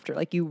from after.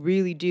 Like you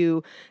really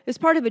do. There's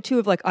part of it too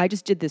of like, I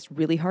just did this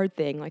really hard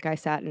thing. Like I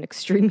sat in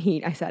extreme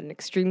heat, I sat in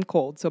extreme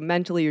cold. So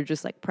mentally you're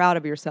just like proud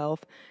of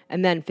yourself.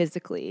 And then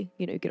physically,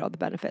 you know, you get all the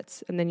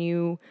benefits. And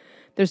then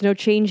there's no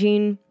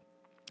changing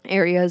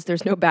areas.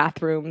 There's no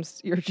bathrooms.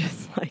 You're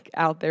just like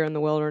out there in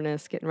the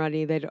wilderness getting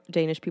ready.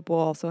 Danish people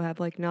also have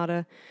like not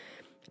a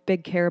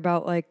big care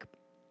about like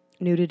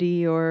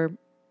nudity or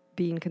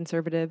being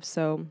conservative.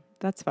 So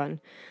that's fun.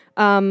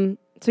 So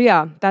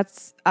yeah,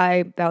 that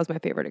was my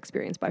favorite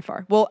experience by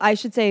far. Well, I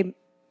should say,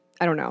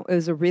 I don't know. It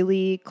was a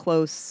really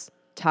close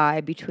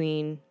tie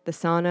between the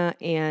sauna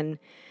and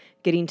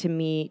getting to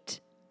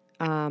meet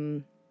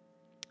Uma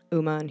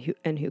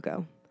and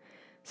Hugo.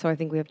 So I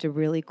think we have to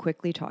really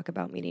quickly talk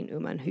about meeting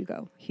Uma and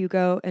Hugo.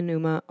 Hugo and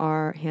Uma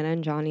are Hannah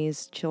and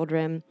Johnny's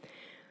children.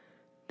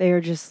 They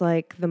are just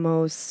like the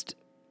most,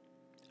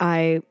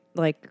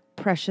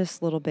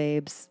 precious little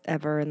babes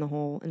ever in the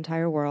whole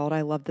entire world.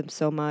 I love them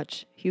so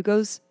much.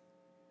 Hugo's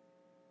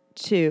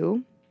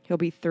 2. He'll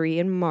be 3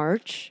 in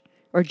March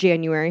or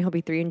January. He'll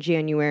be 3 in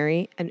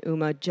January. And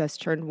Uma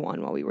just turned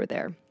 1 while we were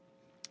there.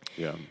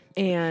 Yeah.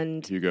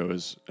 And Hugo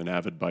is an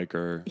avid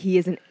biker. He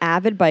is an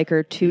avid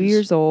biker, 2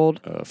 years old.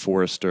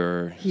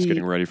 Forester. He's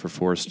getting ready for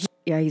forest.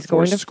 Yeah, he's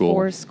going to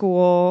forest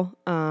school.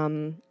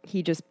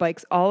 He just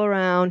bikes all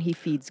around. He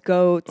feeds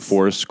goats.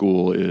 Forest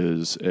school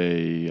is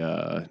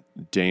a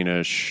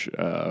Danish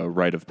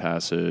rite of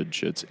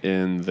passage. It's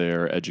in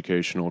their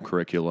educational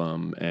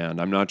curriculum,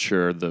 and I'm not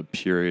sure the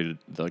period,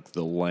 like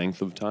the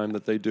length of time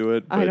that they do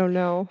it. I don't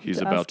know.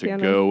 He's about to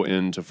go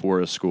into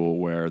forest school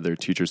where their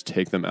teachers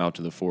take them out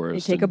to the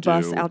forest. They take a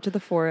bus out to the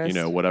forest. You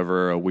know,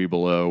 whatever a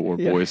Weebelo or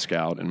Boy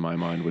Scout in my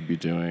mind would be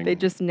doing. They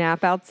just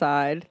nap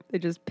outside. They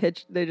just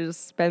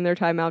spend their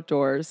time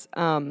outdoors.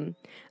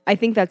 I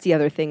think that's the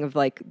other thing of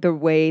like the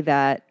way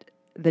that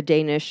the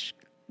Danish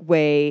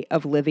way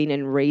of living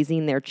and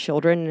raising their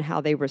children and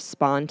how they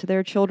respond to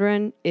their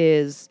children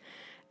is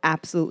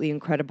absolutely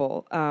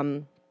incredible.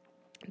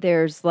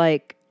 There's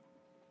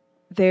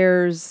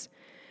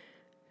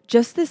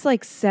just this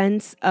like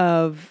sense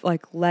of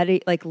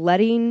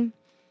letting,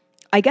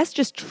 I guess,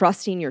 just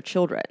trusting your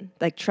children,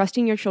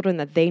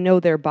 that they know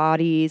their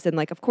bodies. And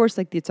like, of course,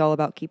 like it's all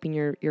about keeping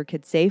your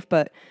kids safe.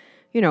 But,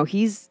 you know,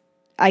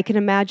 I can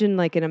imagine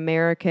like an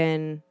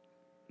American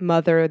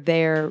mother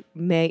there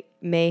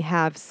may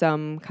have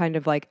some kind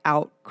of like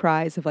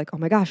outcries of like, oh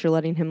my gosh, you're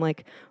letting him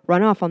like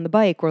run off on the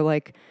bike, or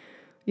like,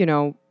 you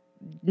know,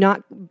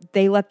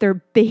 they let their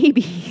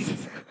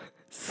babies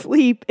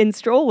sleep in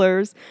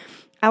strollers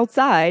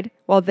outside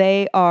while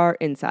they are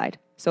inside.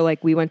 So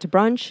like we went to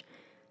brunch.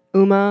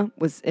 It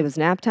was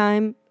nap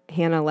time.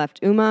 Hannah left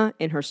Uma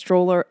in her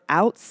stroller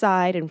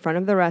outside in front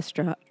of the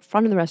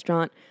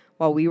restaurant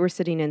while we were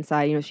sitting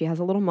inside. You know, she has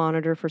a little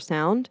monitor for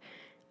sound,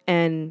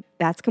 and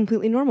that's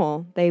completely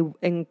normal. The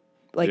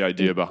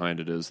idea behind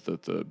it is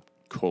that the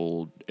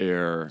cold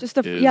air,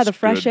 the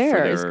fresh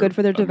air is good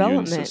for their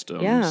development.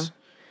 Yeah.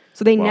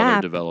 So they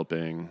nap. They're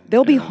developing.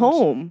 They'll be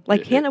home.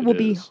 Like Hannah will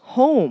be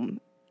home,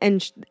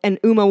 and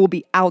Uma will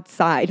be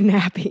outside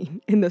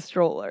napping in the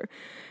stroller.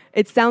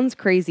 It sounds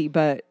crazy,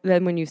 but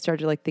then when you start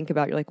to like think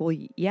about it, you're like, well,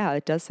 yeah,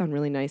 it does sound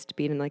really nice to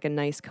be in like a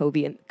nice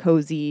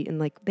cozy and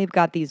like they've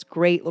got these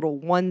great little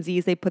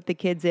onesies they put the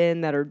kids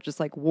in that are just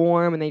like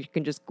warm, and they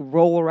can just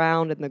roll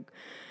around in the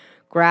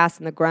grass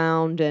and the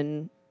ground,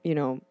 and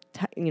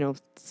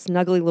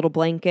snuggly little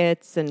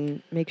blankets,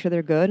 and make sure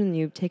they're good, and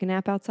you take a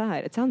nap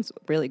outside. It sounds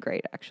really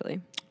great,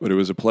 actually. But it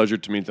was a pleasure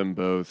to meet them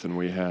both, and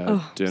we had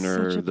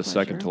dinner the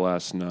second to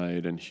last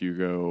night, and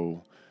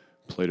Hugo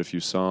played a few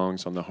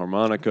songs on the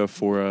harmonica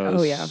for us.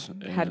 Oh, yeah.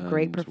 Had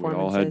great performances.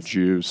 We all had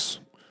juice.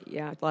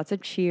 Yeah, lots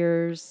of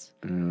cheers.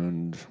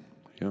 And,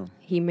 yeah.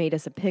 He made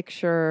us a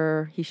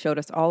picture. He showed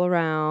us all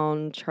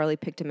around. Charlie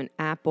picked him an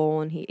apple,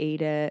 and he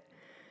ate it.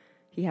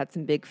 He had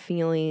some big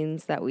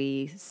feelings that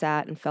we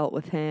sat and felt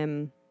with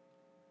him.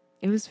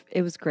 It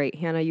was great.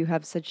 Hannah, you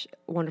have such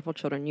wonderful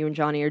children. You and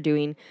Johnny are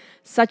doing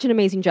such an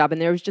amazing job.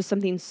 And there was just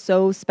something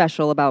so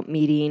special about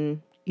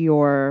meeting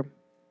your,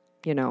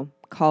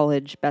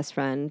 college best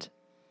friend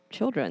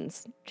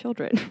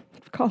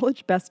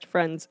college best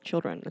friends'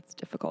 children. That's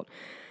difficult.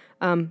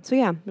 So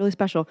yeah, really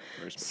special.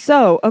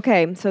 So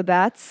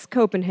that's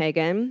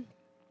Copenhagen.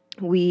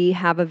 We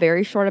have a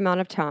very short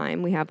amount of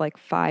time. We have like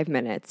 5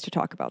 minutes to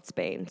talk about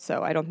Spain.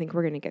 So I don't think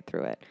we're going to get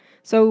through it.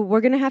 So we're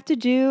going to have to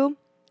do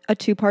a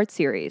 2-part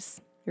series.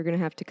 You're going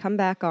to have to come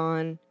back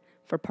on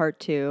for part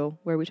 2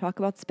 where we talk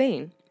about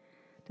Spain.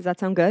 Does that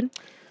sound good?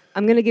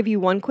 I'm going to give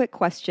you one quick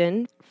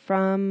question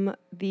from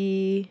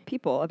the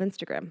people of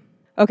Instagram.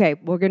 Okay,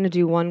 we're going to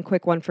do one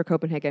quick one for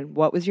Copenhagen.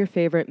 What was your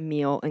favorite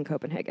meal in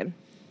Copenhagen?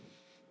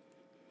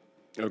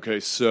 Okay,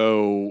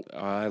 so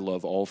I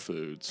love all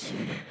foods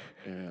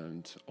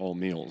and all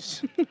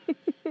meals.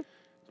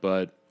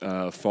 But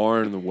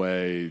far and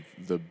away,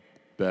 the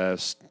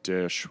best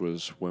dish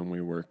was when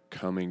we were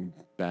coming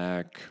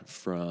back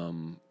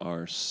from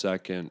our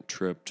second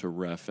trip to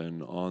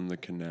Refn on the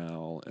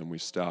canal, and we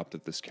stopped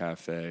at this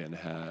cafe and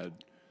had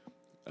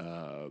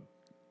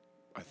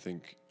I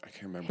think I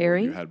can't remember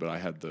Herring? what you had, but I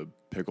had the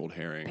pickled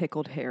herring.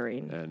 Pickled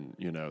herring. And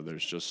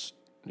there's just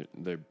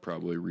they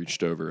probably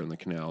reached over in the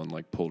canal and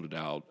like pulled it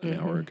out an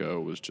hour ago.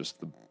 It was just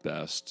the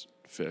best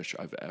fish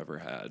I've ever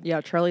had.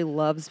 Yeah, Charlie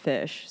loves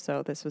fish,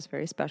 so this was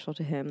very special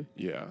to him.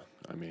 Yeah,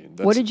 I mean,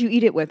 What did you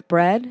eat it with?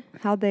 Bread?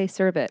 How'd they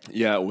serve it?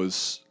 Yeah, it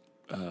was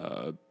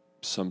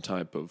some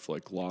type of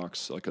like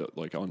lox,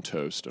 like on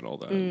toast and all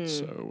that.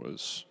 So it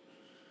was,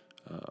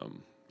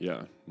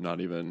 not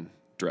even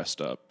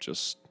dressed up,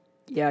 just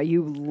Yeah,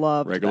 you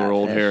loved regular that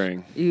old fish.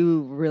 herring.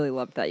 You really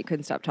loved that. You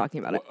couldn't stop talking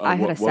about it. I had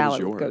a what was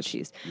salad with goat yours?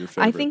 cheese. Your I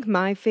favorite? think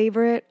my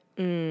favorite,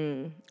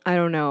 I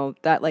don't know,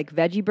 that like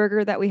veggie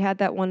burger that we had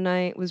that one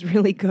night was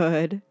really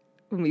good.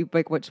 When we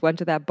went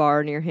to that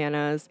bar near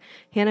Hannah's.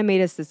 Hannah made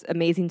us this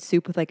amazing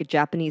soup with like a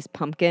Japanese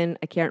pumpkin.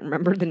 I can't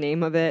remember the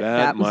name of it.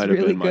 That was might have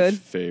really been good. my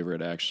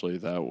favorite, actually.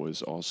 That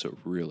was also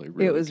really, really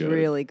good. It was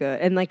really good.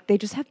 And like they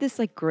just have this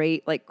like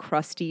great, like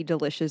crusty,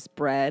 delicious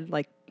bread,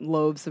 like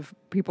loaves of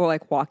people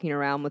like walking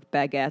around with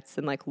baguettes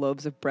and like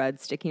loaves of bread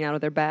sticking out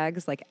of their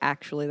bags. Like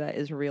actually that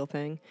is a real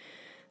thing.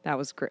 That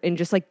was great. And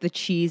just like the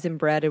cheese and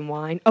bread and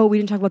wine. Oh, we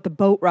didn't talk about the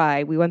boat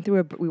ride. We went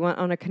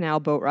on a canal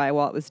boat ride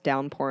while it was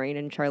downpouring,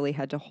 and Charlie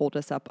had to hold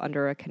us up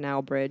under a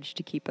canal bridge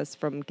to keep us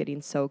from getting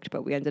soaked,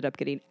 but we ended up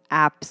getting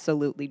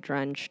absolutely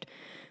drenched.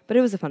 But it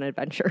was a fun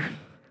adventure.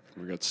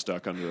 We got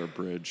stuck under a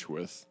bridge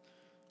with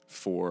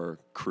 4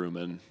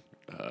 crewmen,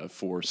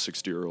 4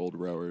 60-year-old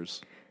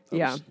rowers.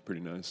 That was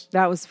pretty nice.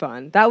 That was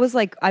fun. That was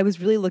like, I was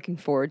really looking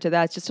forward to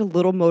that. It's just a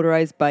little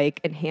motorized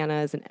bike, and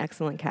Hannah is an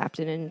excellent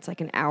captain, and it's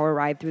like an hour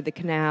ride through the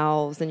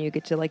canals, and you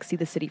get to like see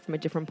the city from a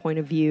different point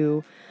of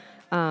view.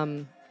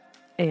 And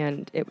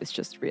it was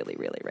just really,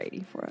 really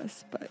rainy for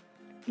us, but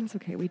it's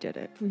okay. We did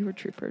it. We were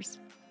troopers.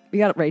 We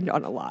got it rained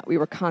on a lot. We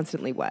were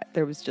constantly wet.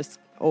 There was just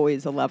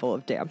always a level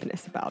of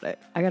dampness about it.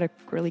 I got a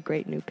really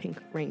great new pink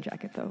rain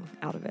jacket though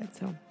out of it,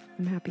 so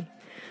I'm happy.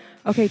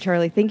 Okay,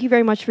 Charlie, thank you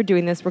very much for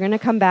doing this. We're going to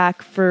come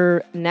back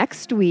for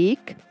next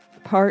week,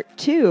 part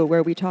 2,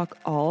 where we talk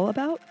all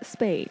about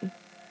Spain.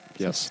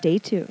 Yes. So stay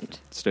tuned.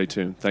 Stay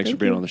tuned. Thanks for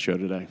being on the show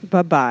today.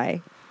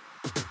 Bye-bye.